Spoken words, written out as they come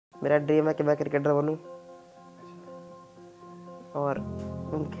मेरा ड्रीम है कि मैं क्रिकेटर बनूं और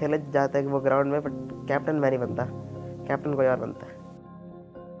खेले जाते हैं वो ग्राउंड में, बट कैप्टन मैं नहीं बनता, कैप्टन कोई और बनता है।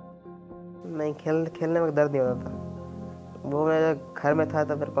 नहीं, खेलने में दर्द नहीं होता था। वो मैं जब घर में था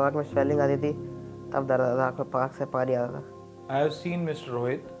तब मेरे को आँख में स्वेलिंग आती थी, तब दर्द आता था, आँख में आँख से पानी आता था। I have seen Mr.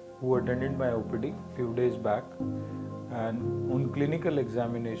 Rohit, who attended my OPD few days back, and on clinical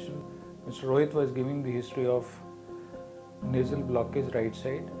examination, Mr. Rohit was giving the history of nasal blockage right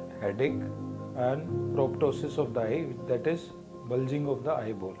side, headache, and proptosis of the eye, that is bulging of the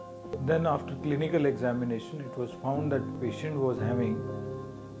eyeball. Then after clinical examination, it was found that patient was having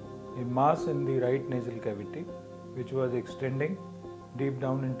a mass in the right nasal cavity, which was extending deep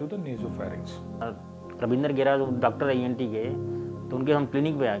down into the nasopharynx. Ravindra गेरा जो doctor है ENT के, तो उनके हम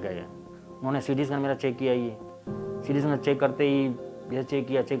clinic पे आ गए। उन्होंने CT स्कैन मेरा चेक किया। ये CT स्कैन चेक करते ही ये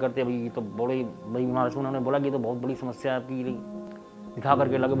चेक करते अभी तो बड़ी बीमार है। उन्होंने बोला कि तो बहुत बड़ी समस्या है आपकी, दिखा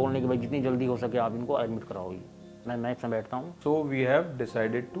करके लगे बोलने कि भाई जितनी जल्दी हो सके आप इनको एडमिट कराओ। मैं मैक्स में बैठता हूँ। So we have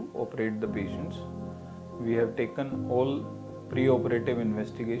decided to operate the patients. We have taken all pre-operative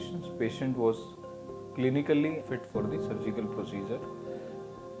investigations. Patient was clinically fit for the surgical procedure,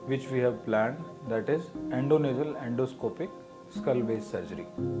 which we have planned, that is endonasal endoscopic skull base surgery.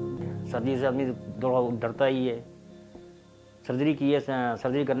 Surgery से आदमी डरता ही है। Surgery की है,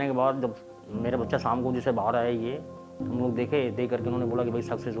 surgery करने के बाद जब मेरा बच्चा शाम को जैसे बाहर आया, ये हम लोग देख करके उन्होंने बोला कि भाई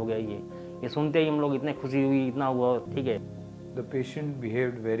सक्सेस हो गया। ये सुनते ही हम लोग इतने खुशी हुई, इतना हुआ। ठीक है। The patient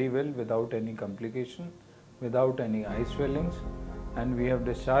behaved very well without any complication, without any eye swellings, and we have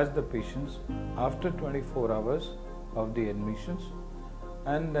discharged the patients after 24 hours of the admissions,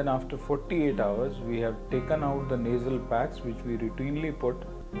 and then after 48 hours we have taken out the nasal packs which we routinely put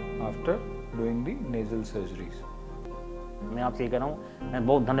after doing the nasal surgeries. मैं आपसे ये कह रहा हूँ, मैं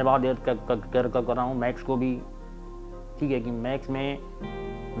बहुत धन्यवाद कर रहा हूँ मैक्स को भी। ठीक है कि मैक्स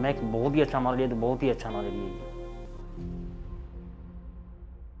बहुत ही अच्छा हमारे लिए, तो बहुत ही अच्छा हमारे लिए।